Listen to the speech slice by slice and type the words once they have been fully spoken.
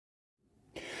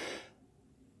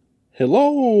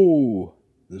Hello,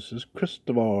 this is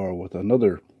Krysdavar with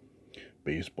another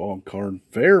baseball card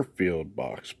Fairfield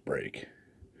box break.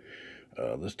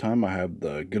 This time I have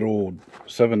the good old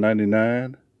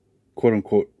 7.99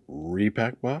 quote-unquote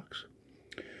repack box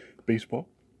baseball.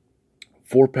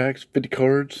 4 packs, 50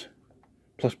 cards,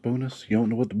 plus bonus. You don't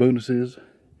know what the bonus is.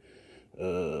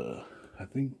 I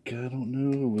don't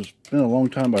know, it's been a long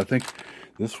time, but I think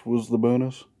this was the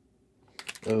bonus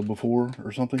before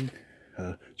or something.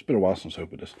 It's been a while since I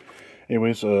opened this.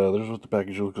 Anyways, there's what the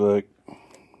package looks like.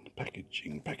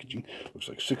 Packaging looks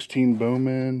like 16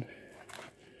 Bowman,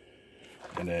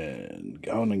 and then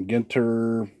Gowan and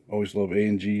Ginter. Always love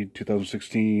A&G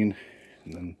 2016,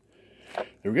 and then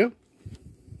there we go.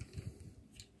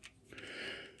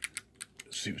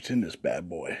 Let's see what's in this bad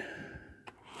boy.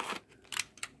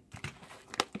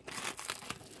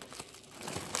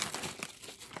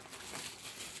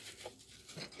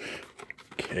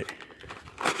 Okay,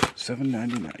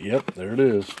 $7.99. Yep, there it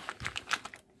is.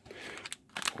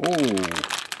 Oh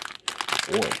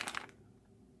boy,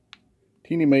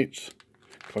 teeny mates,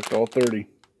 collect all 30.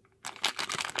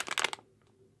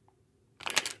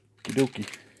 Okie dokie.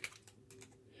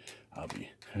 I'll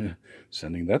be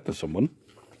sending that to someone.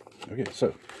 Okay,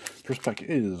 so first pack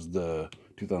is the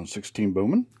 2016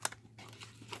 Bowman,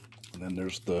 and then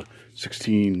there's the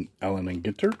 16 Allen and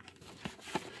Ginter.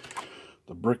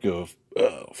 The brick of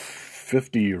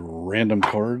 50 random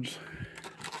cards,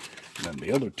 and then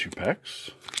the other 2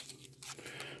 packs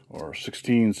are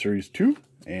 16 Series 2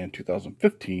 and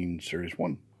 2015 Series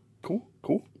 1. Cool.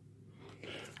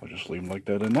 I'll just leave them like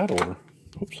that in that order.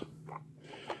 Oops.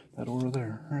 That order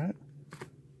there. Alright.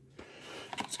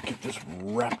 Let's get this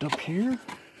wrapped up here.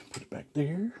 Put it back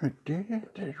there. Right there.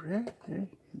 That's right. There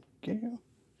you go.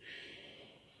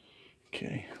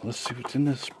 Okay, let's see what's in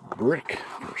this brick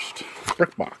first.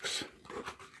 Brick box.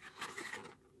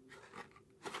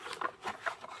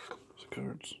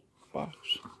 Cards box.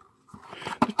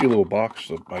 Just be a little box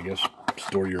to, I guess,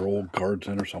 store your old cards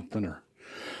in or something or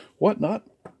whatnot.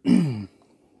 I'll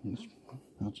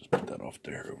just put that off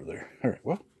there, over there. All right.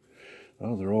 Well,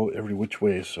 they're all every which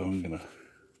way, so I'm gonna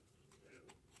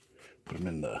put them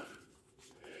in the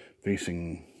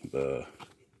facing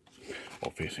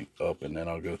up, and then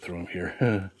I'll go through them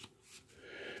here.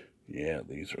 Yeah,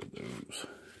 these are those.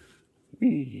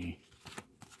 Whee.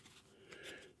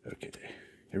 Okay,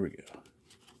 here we go.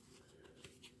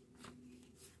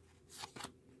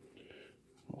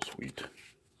 Oh, sweet.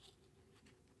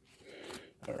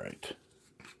 All right.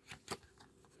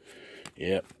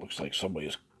 Yep, looks like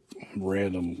somebody's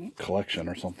random collection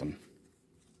or something.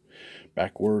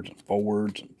 Backwards and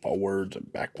forwards and forwards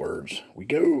and backwards. We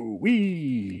go.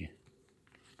 Whee!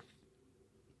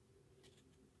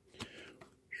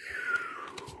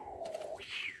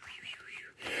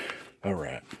 All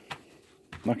right.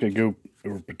 I'm not going to go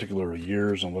over particular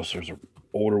years unless there's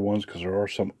older ones, because there are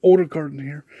some older cards in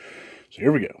here. So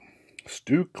here we go.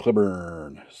 Stu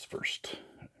Cliburn is first.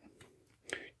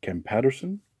 Ken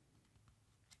Patterson.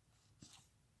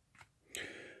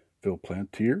 Phil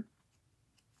Plantier.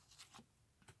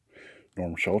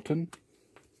 Norm Shelton.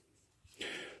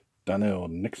 Donnell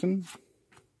Nixon.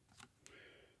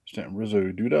 Stanton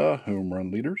Rizzo Duda, home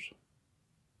run leaders.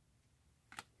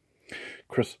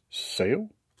 Chris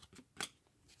Sale.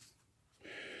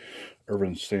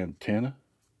 Irvin Santana.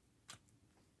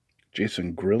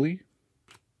 Jason Grilly.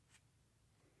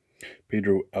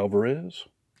 Pedro Alvarez.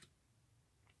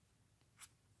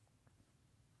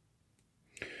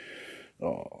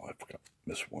 Oh, I forgot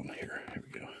this one here. Here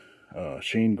we go.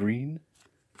 Shane Green.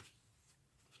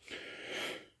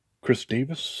 Chris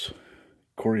Davis.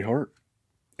 Corey Hart.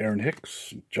 Aaron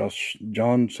Hicks.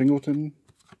 John Singleton.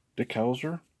 Dick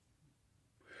Hauser.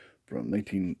 From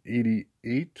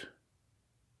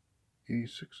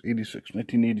 1986,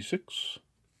 1986.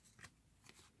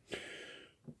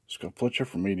 Scott Fletcher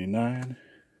from 89.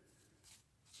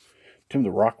 Tim the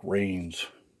Rock Raines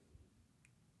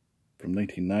from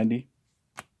 1990.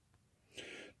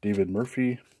 David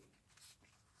Murphy.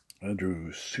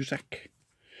 Andrew Susak.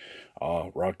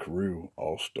 Rod Carew,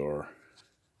 All-Star.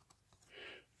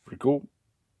 Pretty cool.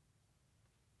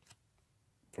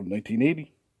 From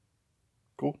 1980.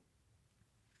 Cool.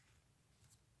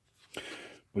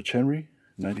 Butch Henry,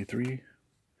 93.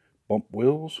 Bump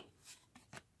Wills.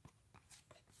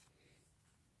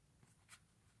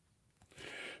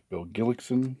 Bill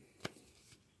Gillickson.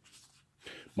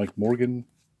 Mike Morgan.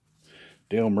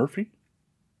 Dale Murphy.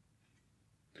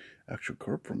 Actual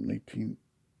card from 85.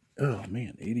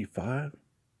 1985.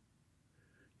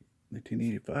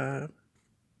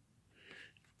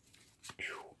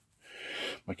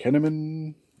 Mike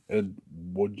Henneman. Ed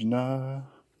Wojna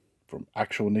from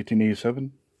actual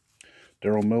 1987.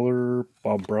 Daryl Miller,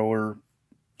 Bob Brower,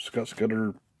 Scott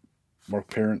Scudder, Mark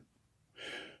Parent,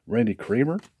 Randy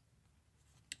Kramer,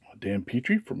 Dan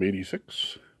Petrie from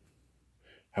 86,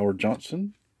 Howard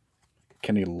Johnson,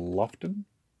 Kenny Lofton,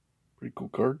 pretty cool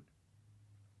card,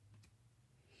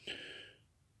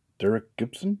 Derek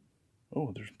Gibson,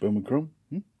 oh, there's Bowman Chrome,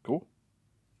 cool,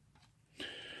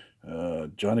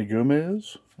 Johnny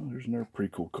Gomez, oh, there's another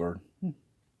pretty cool card,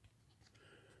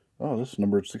 oh, this is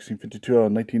numbered 1652 out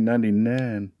of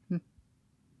 1999,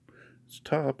 it's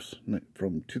Topps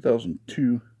from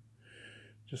 2002,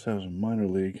 just has a minor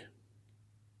league.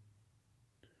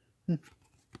 And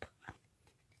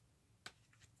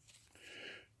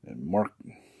Mark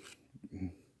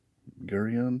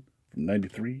Gurion from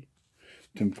 93,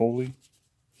 Tim Foley,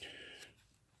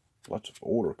 lots of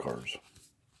older cars,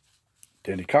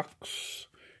 Danny Cox,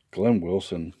 Glenn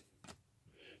Wilson,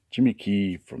 Jimmy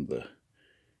Key from the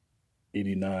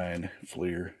 89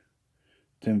 Fleer,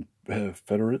 Tim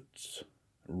Federitz,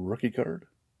 rookie card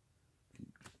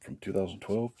from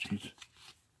 2012, jeez.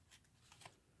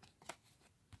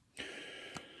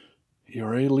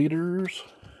 ERA leaders,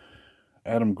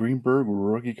 Adam Greenberg,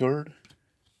 rookie card.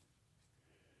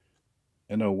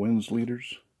 NL wins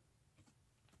leaders,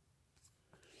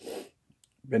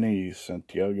 Benny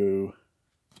Santiago,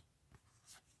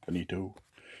 Benito,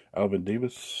 Alvin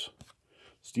Davis,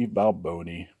 Steve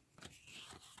Balboni,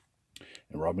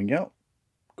 and Robin Gout,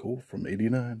 cool, from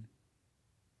 89.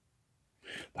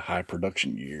 The high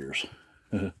production years.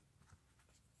 Okay,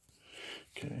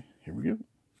 here we go.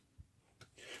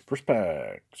 First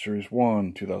pack, Series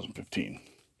 1, 2015.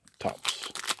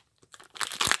 Topps.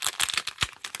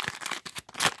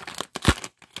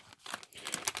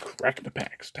 Cracking the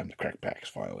packs. Time to crack packs,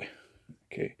 finally.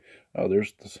 Okay. Oh,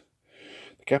 there's the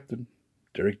captain.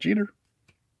 Derek Jeter.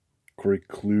 Corey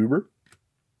Kluber.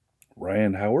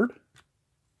 Ryan Howard.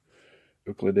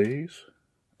 Euclides.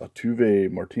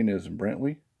 Altuve, Martinez, and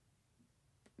Brantley.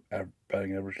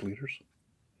 Batting average leaders.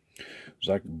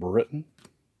 Zach Britton.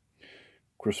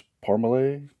 Chris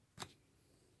Parmalee.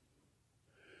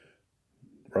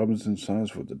 Robinson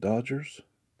signs with the Dodgers.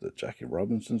 The Jackie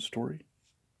Robinson story.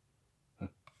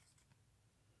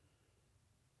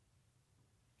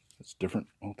 That's different.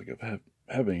 I don't think I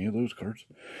have any of those cards.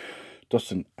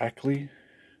 Dustin Ackley.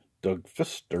 Doug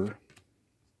Fister.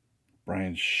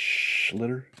 Brian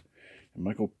Schlitter. And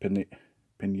Michael Pineda.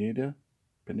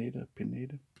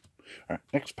 Alright,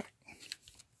 next pack.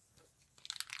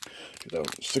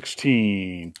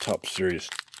 2016 Topps Series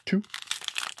 2.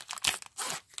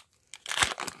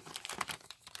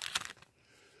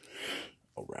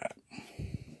 Alright.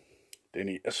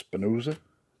 Danny Espinoza.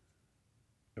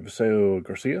 Eviseo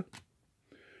Garcia.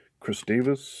 Chris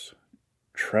Davis.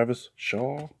 Travis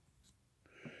Shaw.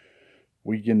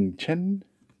 Wigan Chen.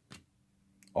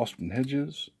 Austin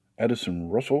Hedges. Addison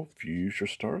Russell, Future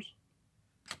Stars.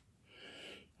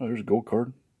 Oh, there's a gold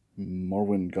card.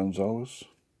 Marwin Gonzalez.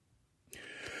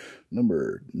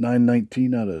 Number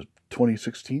 919 out of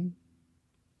 2016.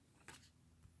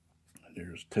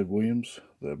 There's Ted Williams,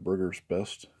 the Burger's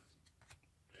Best.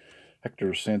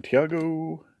 Hector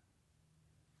Santiago.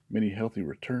 Many Healthy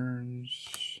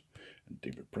Returns. And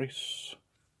David Price.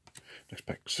 Next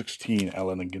pack, 16,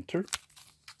 Allen and Ginter.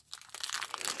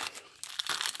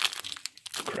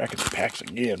 Cracking the packs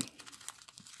again.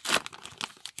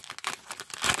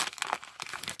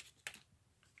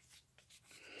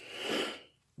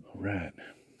 Alright.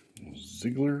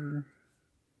 Ziegler.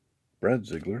 Brad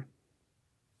Ziegler.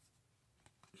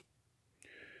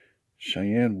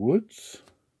 Cheyenne Woods.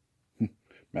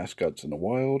 Mascots in the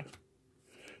Wild.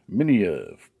 Mini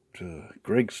of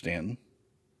Greg Stanton.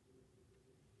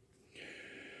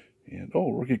 And,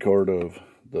 oh, rookie card of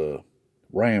the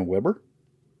Ryan Weber.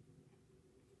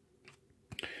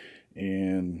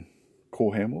 And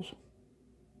Cole Hamels.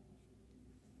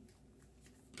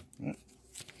 Right.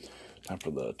 Time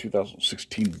for the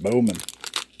 2016 Bowman.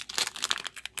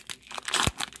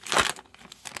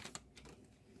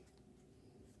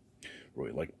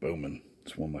 Really like Bowman.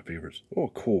 It's one of my favorites. Oh,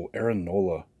 cool. Aaron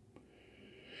Nola.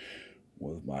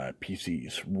 With my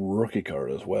PC's rookie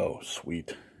card as well.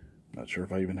 Sweet. Not sure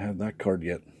if I even have that card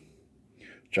yet.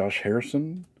 Josh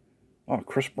Harrison. Oh,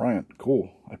 Chris Bryant.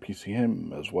 Cool. I PC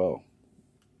him as well.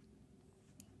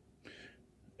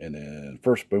 And then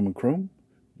first Bowman Chrome.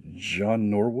 John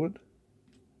Norwood.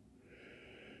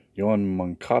 Yohan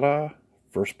Moncada.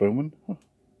 First Bowman. Huh.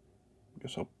 I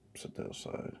guess I'll set that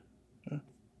aside. Yeah.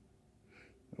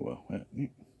 Oh, well. Yeah.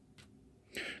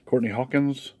 Courtney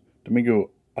Hawkins. Domingo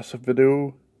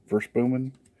Acevedo. First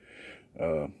Bowman.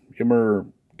 Ymer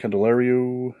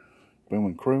Candelario.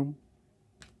 Bowman Chrome.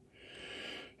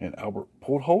 and Albert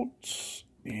Pujols,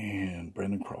 and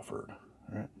Brandon Crawford.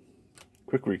 All right.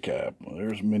 Quick recap. Well,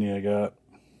 there's many I got.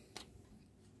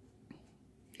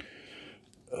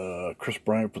 Chris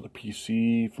Bryant for the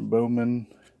PC from Bowman.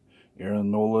 Aaron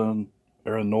Nola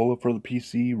for the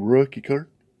PC rookie card.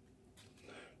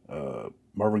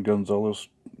 Marvin Gonzalez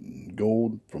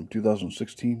gold from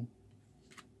 2016.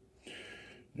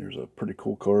 There's a pretty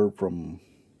cool card from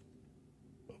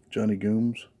Johnny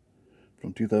Gooms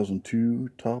from 2002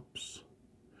 tops.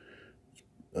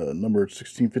 Number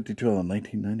 1652 out of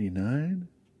 1999.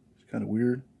 It's kind of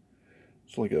weird.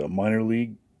 It's like a minor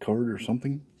league card or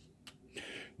something.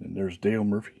 And there's Dale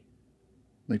Murphy,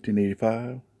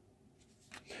 1985.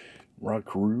 Rod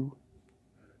Carew,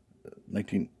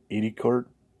 1980 card.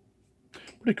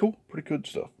 Pretty cool. Pretty good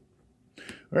stuff.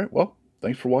 Alright, well,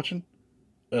 thanks for watching.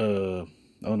 I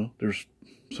don't know. There's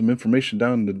some information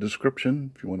down in the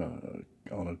description if you want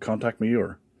to contact me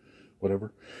or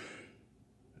whatever.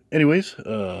 Anyways,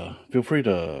 feel free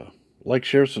to like,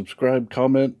 share, subscribe,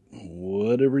 comment,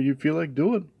 whatever you feel like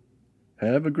doing.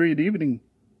 Have a great evening.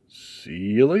 See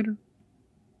you later.